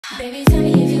Baby, tell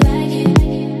me if you like it.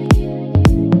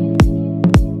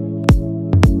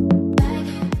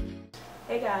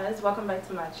 Hey guys, welcome back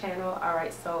to my channel.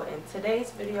 Alright, so in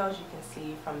today's video, as you can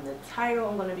see from the title,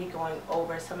 I'm going to be going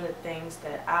over some of the things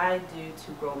that I do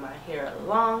to grow my hair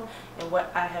long and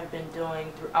what I have been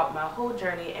doing throughout my whole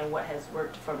journey and what has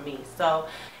worked for me. So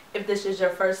if this is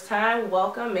your first time,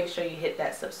 welcome. Make sure you hit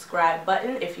that subscribe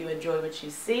button if you enjoy what you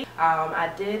see.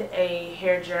 I did a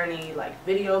hair journey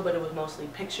video, but it was mostly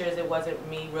pictures. It wasn't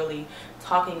me really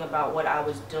talking about what I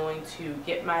was doing to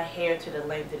get my hair to the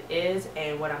length it is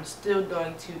and what I'm still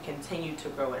doing to continue to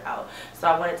grow it out. So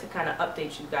I wanted to kind of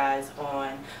update you guys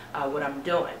on what I'm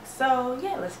doing. So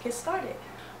yeah, let's get started.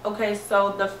 Okay,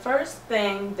 so the first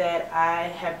thing that I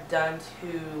have done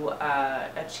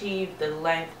to achieve the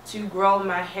length to grow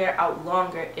my hair out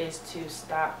longer is to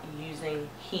stop using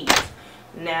heat.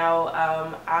 Now,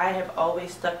 I have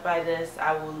always stuck by this.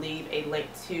 I will leave a link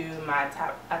to my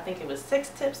top, I think it was 6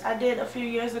 tips I did a few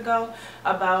years ago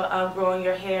about growing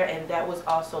your hair, and that was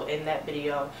also in that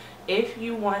video. If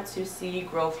you want to see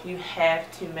growth, you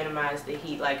have to minimize the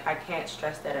heat. I can't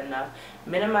stress that enough.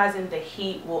 Minimizing the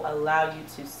heat will allow you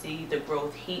to see the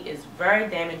growth. Heat is very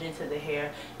damaging to the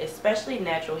hair, especially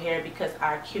natural hair, because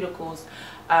our cuticles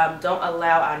don't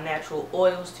allow our natural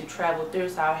oils to travel through,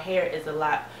 so our hair is a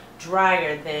lot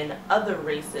drier than other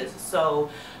races. So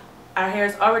our hair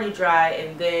is already dry,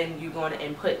 and then you're going to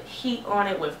input heat on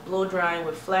it with blow drying,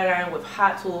 with flat iron, with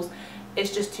hot tools.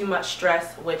 It's just too much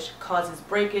stress, which causes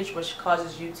breakage, which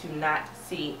causes you to not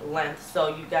see length.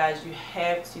 So you guys, you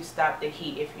have to stop the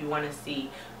heat if you want to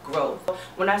see growth.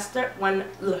 When I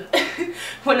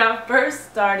first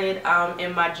started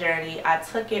in my journey, I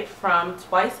took it from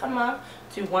twice a month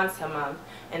to once a month,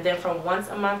 and then from once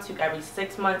a month to every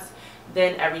 6 months.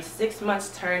 Then every 6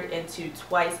 months turned into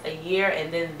twice a year,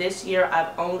 and then this year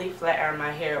I've only flat ironed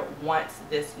my hair once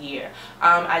this year.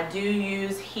 I do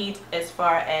use heat as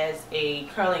far as a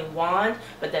curling wand,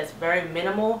 but that's very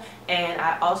minimal, and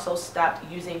I also stopped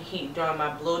using heat during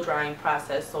my blow drying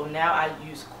process. So now I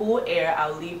use cool air.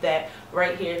 I'll leave that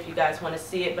right here if you guys want to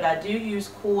see it, but I do use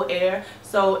cool air.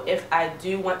 So if I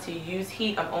do want to use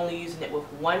heat, I'm only using it with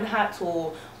one hot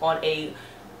tool on a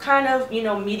kind of,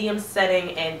 medium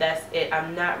setting, and that's it.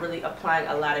 I'm not really applying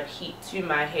a lot of heat to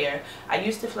my hair. I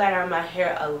used to flat iron my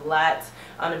hair a lot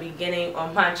on the beginning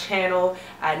on my channel.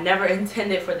 I never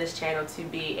intended for this channel to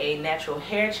be a natural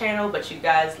hair channel, but you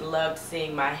guys loved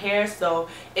seeing my hair, so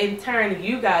in turn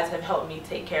you guys have helped me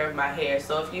take care of my hair.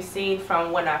 So if you've seen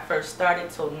from when I first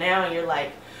started till now and you're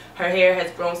like, her hair has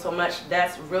grown so much,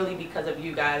 that's really because of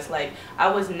you guys. I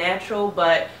was natural,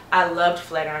 but I loved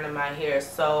flat ironing my hair.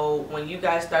 So when you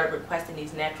guys started requesting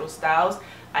these natural styles,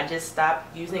 I just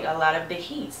stopped using a lot of the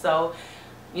heat. So,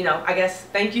 I guess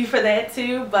thank you for that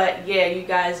too. But yeah, you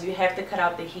guys, you have to cut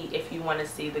out the heat if you want to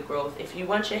see the growth. If you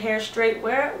want your hair straight,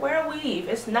 wear a weave.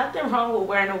 It's nothing wrong with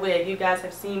wearing a wig. You guys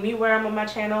have seen me wear them on my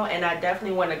channel, and I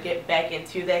definitely want to get back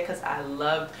into that because I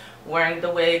loved wearing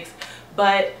the wigs.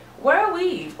 But wear a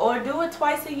weave, or do it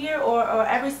twice a year, or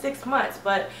every 6 months,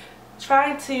 but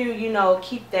try to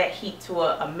keep that heat to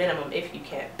a minimum if you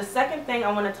can. The second thing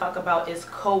I want to talk about is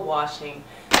co-washing.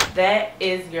 That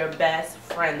is your best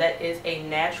friend. That is a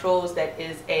naturals, that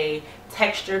is a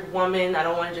textured woman. I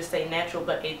don't want to just say natural,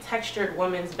 but a textured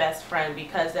woman's best friend,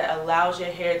 because that allows your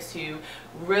hair to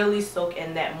really soak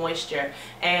in that moisture.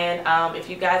 And if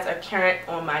you guys are current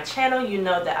on my channel, you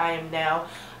know that I am now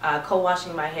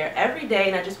co-washing my hair every day,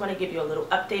 and I just want to give you a little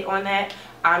update on that.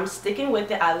 I'm sticking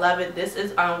with it. I love it. This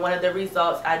is one of the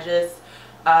results. I just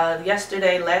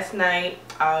last night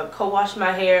co-washed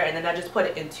my hair, and then I just put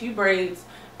it in 2 braids,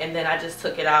 and then I just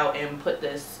took it out and put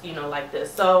this like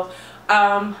this. So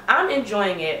I'm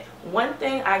enjoying it. One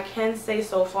thing I can say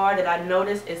so far that I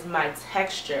noticed is my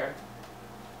texture.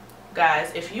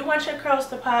 Guys, if you want your curls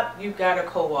to pop, you gotta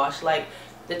co-wash.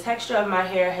 The texture of my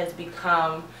hair has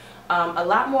become a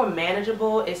lot more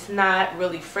manageable. It's not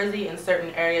really frizzy in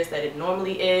certain areas that it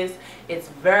normally is. It's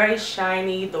very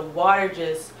shiny. The water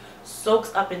just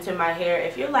soaks up into my hair.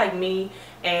 If you're like me,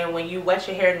 and when you wet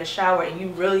your hair in the shower and you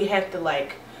really have to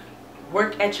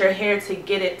work at your hair to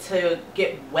get it to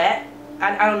get wet,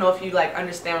 I don't know if you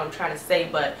understand what I'm trying to say,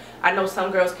 but I know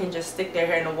some girls can just stick their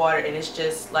hair in the water and it's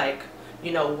just wet.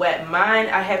 Mine,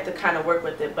 I have to kind of work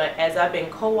with it, but as I've been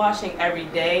co-washing every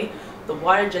day, the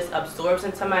water just absorbs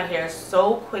into my hair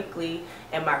so quickly,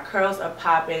 and my curls are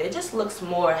popping. It just looks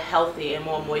more healthy and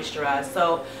more moisturized.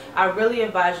 So I really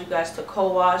advise you guys to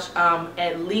co-wash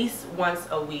at least once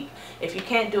a week. If you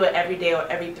can't do it every day or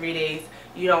every 3 days,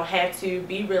 you don't have to.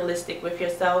 Be realistic with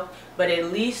yourself, but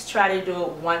at least try to do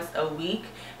it once a week,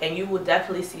 and you will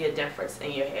definitely see a difference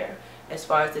in your hair. as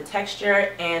far as the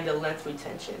texture and the length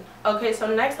retention. Okay,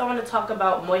 so next I want to talk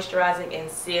about moisturizing and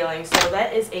sealing. So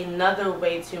that is another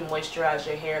way to moisturize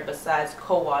your hair besides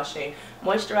co-washing.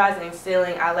 Moisturizing and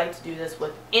sealing, I like to do this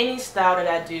with any style that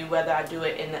I do, whether I do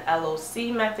it in the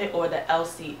LOC method or the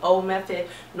LCO method.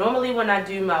 Normally when I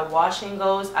do my washing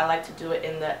goes, I like to do it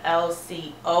in the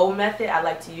LCO method. I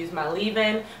like to use my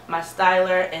leave-in, my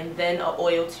styler, and then an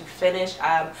oil to finish.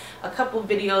 A couple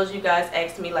videos you guys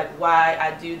asked me like why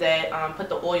I do that, put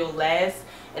the oil last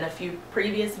in a few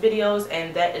previous videos,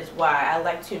 and that is why. I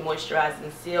like to moisturize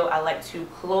and seal. I like to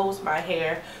close my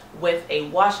hair with a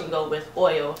wash and go with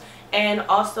oil. And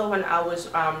also when I was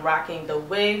rocking the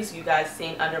wigs, you guys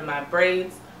seen under my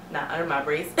braids, not under my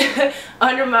braids,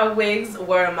 under my wigs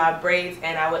were my braids,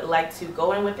 and I would like to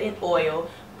go in with an oil,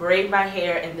 braid my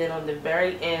hair, and then on the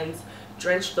very ends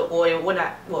drench the oil.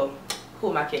 Who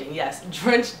am I kidding? Yes,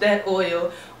 drench that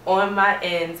oil on my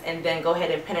ends and then go ahead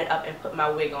and pin it up and put my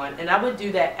wig on. And I would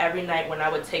do that every night when I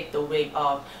would take the wig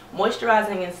off.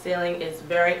 Moisturizing and sealing is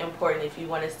very important if you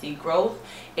want to see growth.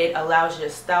 It allows your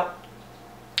scalp,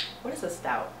 what is a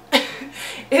scalp?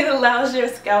 It allows your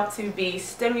scalp to be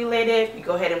stimulated. You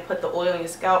go ahead and put the oil in your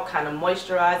scalp, kind of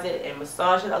moisturize it and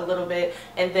massage it a little bit,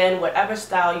 and then whatever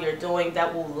style you're doing,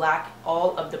 that will lock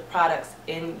all of the products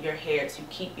in your hair to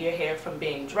keep your hair from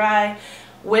being dry,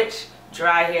 which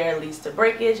dry hair leads to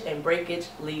breakage, and breakage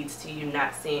leads to you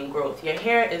not seeing growth. Your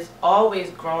hair is always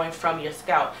growing from your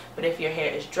scalp, but if your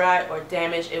hair is dry or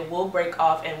damaged, it will break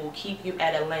off and will keep you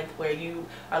at a length where you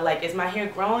are like, is my hair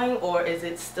growing or is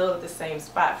it still at the same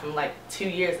spot from like 2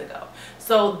 years ago?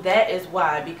 So that is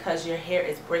why, because your hair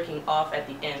is breaking off at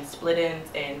the end. Split ends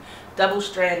and double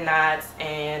strand knots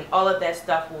and all of that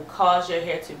stuff will cause your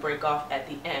hair to break off at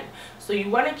the end. So you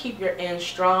want to keep your ends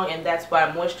strong, and that's why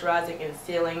moisturizing and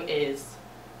sealing is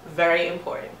very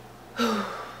important.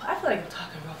 I feel like I'm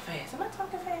talking real fast. Am I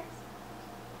talking fast?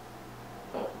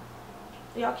 Oh.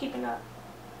 Y'all keeping up?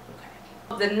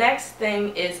 Okay. The next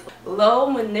thing is low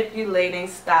manipulating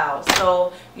style.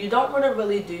 So you don't want to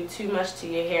really do too much to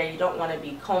your hair. You don't want to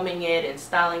be combing it and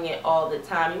styling it all the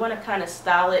time. You want to kind of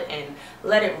style it and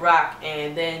let it rock,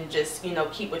 and then just, you know,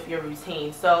 keep with your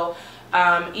routine. So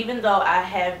even though I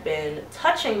have been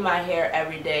touching my hair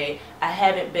every day, I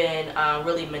haven't been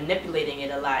really manipulating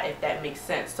it a lot, if that makes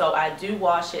sense. So I do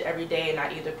wash it every day, and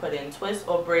I either put in twists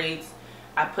or braids.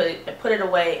 I put it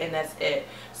away, and that's it.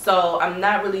 So I'm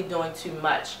not really doing too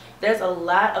much. There's a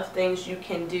lot of things you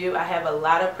can do. I have a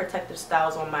lot of protective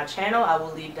styles on my channel. I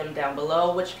will leave them down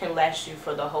below, which can last you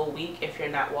for the whole week if you're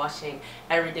not washing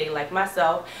every day like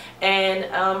myself.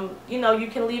 And you know, you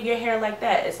can leave your hair like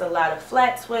that. It's a lot of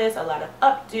flat twists, a lot of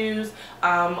updos.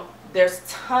 There's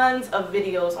tons of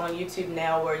videos on YouTube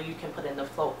now where you can put in the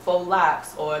faux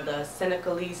locks or the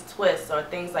Senegalese twists or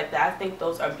things like that. I think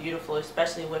those are beautiful,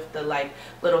 especially with the like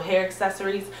little hair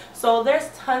accessories. So there's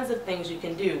tons of things you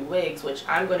can do. Wigs, which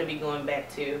I'm going to be going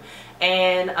back to,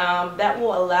 and that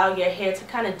will allow your hair to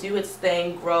kind of do its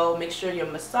thing, grow. Make sure you're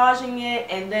massaging it,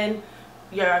 and then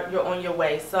you're on your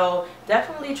way. So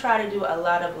definitely try to do a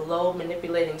lot of low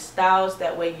manipulating styles.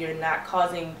 That way you're not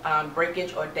causing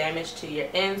breakage or damage to your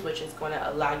ends, which is going to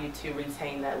allow you to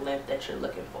retain that length that you're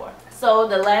looking for. So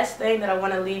the last thing that I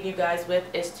want to leave you guys with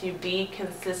is to be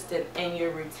consistent in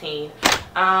your routine.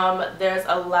 There's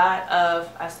a lot of,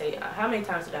 how many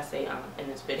times did I say in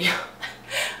this video?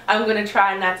 I'm going to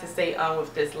try not to say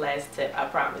with this last tip, I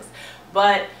promise.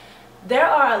 But there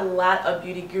are a lot of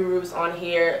beauty gurus on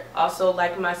here, also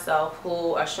like myself,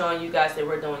 who are showing you guys that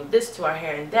we're doing this to our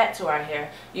hair and that to our hair.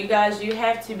 You guys, you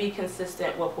have to be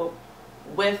consistent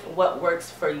with what works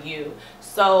for you.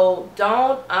 So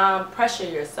don't pressure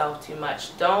yourself too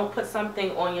much. Don't put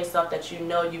something on yourself that you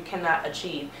know you cannot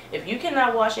achieve. If you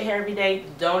cannot wash your hair every day,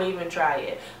 don't even try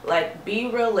it. Like,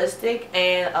 be realistic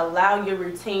and allow your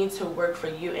routine to work for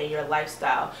you and your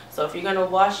lifestyle. So if you're gonna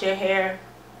wash your hair,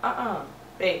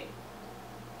 babe,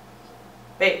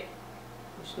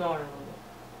 you're snoring a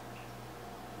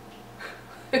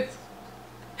little.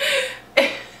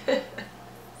 I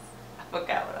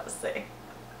forgot what I was saying.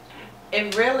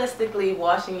 If realistically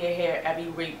washing your hair every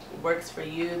week works for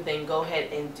you, then go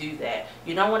ahead and do that.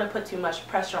 You don't want to put too much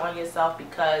pressure on yourself,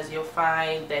 because you'll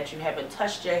find that you haven't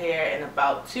touched your hair in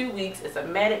about 2 weeks. It's a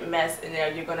matted mess, and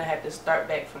then you're going to have to start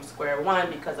back from square one,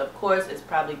 because of course it's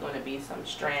probably going to be some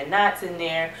strand knots in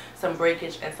there, some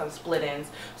breakage, and some split ends.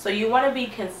 So you want to be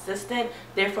consistent,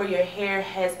 therefore your hair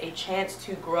has a chance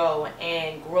to grow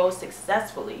and grow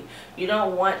successfully. You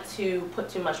don't want to put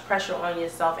too much pressure on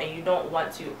yourself, and you don't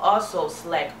want to also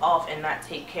slack off and not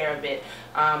take care of it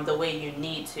the the way you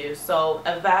need to. So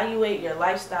evaluate your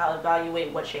lifestyle,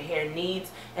 evaluate what your hair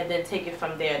needs, and then take it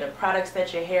from there. The products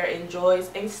that your hair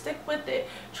enjoys, and stick with it.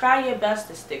 Try your best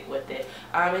to stick with it.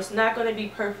 It's not going to be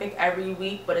perfect every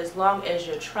week, but as long as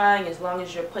you're trying, as long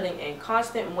as you're putting in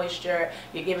constant moisture,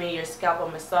 you're giving your scalp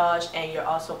a massage, and you're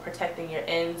also protecting your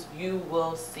ends, you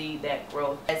will see that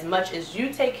growth. As much as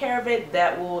you take care of it,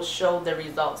 that will show the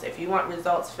results. If you want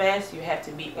results fast, you have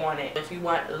to be on it. If you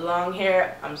want long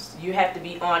hair, you have to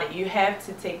be on it. You have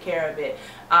to take care of it,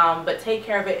 but take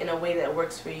care of it in a way that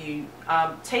works for you.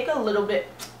 Take a little bit,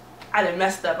 I done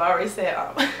messed up, I already said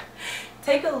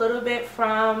take a little bit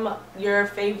from your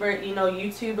favorite,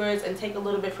 YouTubers, and take a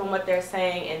little bit from what they're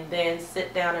saying, and then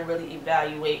sit down and really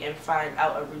evaluate and find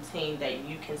out a routine that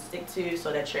you can stick to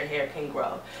so that your hair can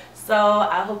grow. So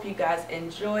I hope you guys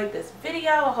enjoyed this video.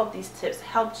 I hope these tips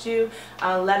helped you.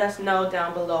 Let us know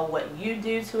down below what you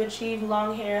do to achieve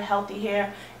long hair, healthy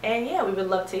hair, and yeah, we would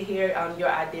love to hear your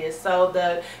ideas. So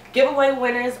the giveaway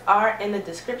winners are in the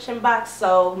description box,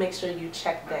 so make sure you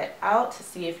check that out to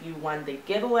see if you won the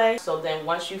giveaway. So then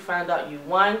once you find out you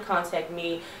won, contact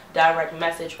me, direct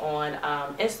message on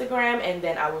Instagram, and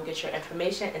then I will get your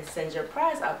information and send your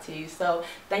prize out to you. So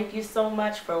thank you so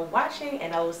much for watching,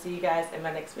 and I will see you guys in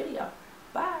my next video.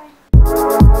 Bye.